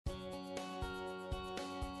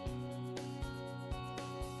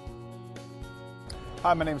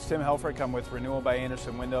Hi, my name is Tim Helfrich. I'm with Renewal by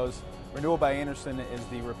Andersen Windows. Renewal by Andersen is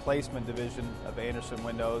the replacement division of Andersen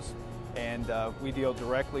Windows, and we deal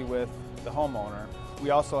directly with the homeowner. We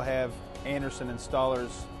also have Andersen installers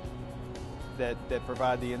that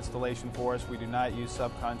provide the installation for us. We do not use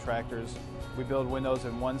subcontractors. We build windows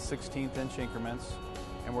in 1/16 inch increments,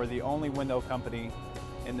 and we're the only window company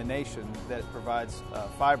in the nation that provides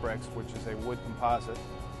Fibrex, which is a wood composite.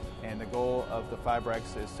 And the goal of the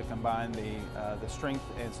Fibrex is to combine the strength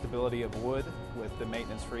and stability of wood with the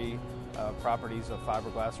maintenance-free properties of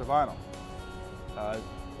fiberglass or vinyl.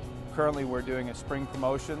 Currently we're doing a spring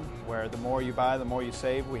promotion where the more you buy, the more you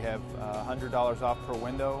save. We have $100 off per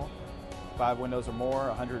window, 5 windows or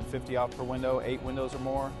more, $150 off per window, 8 windows or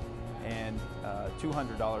more, and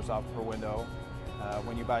 $200 off per window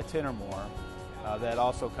when you buy 10 or more. That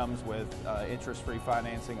also comes with interest-free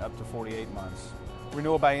financing up to 48 months.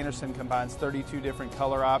 Renewal by Andersen combines 32 different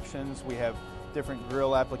color options. We have different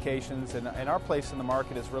grill applications, and our place in the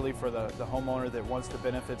market is really for the homeowner that wants the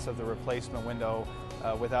benefits of the replacement window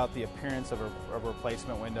without the appearance of a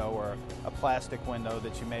replacement window or a plastic window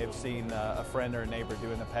that you may have seen a friend or a neighbor do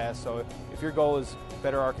in the past. So if your goal is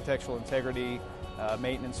better architectural integrity,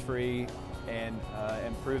 maintenance-free, and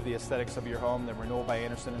improve the aesthetics of your home, then Renewal by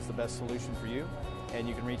Andersen is the best solution for you. And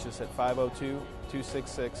you can reach us at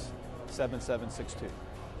 502-266-7762.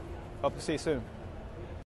 Hope to see you soon.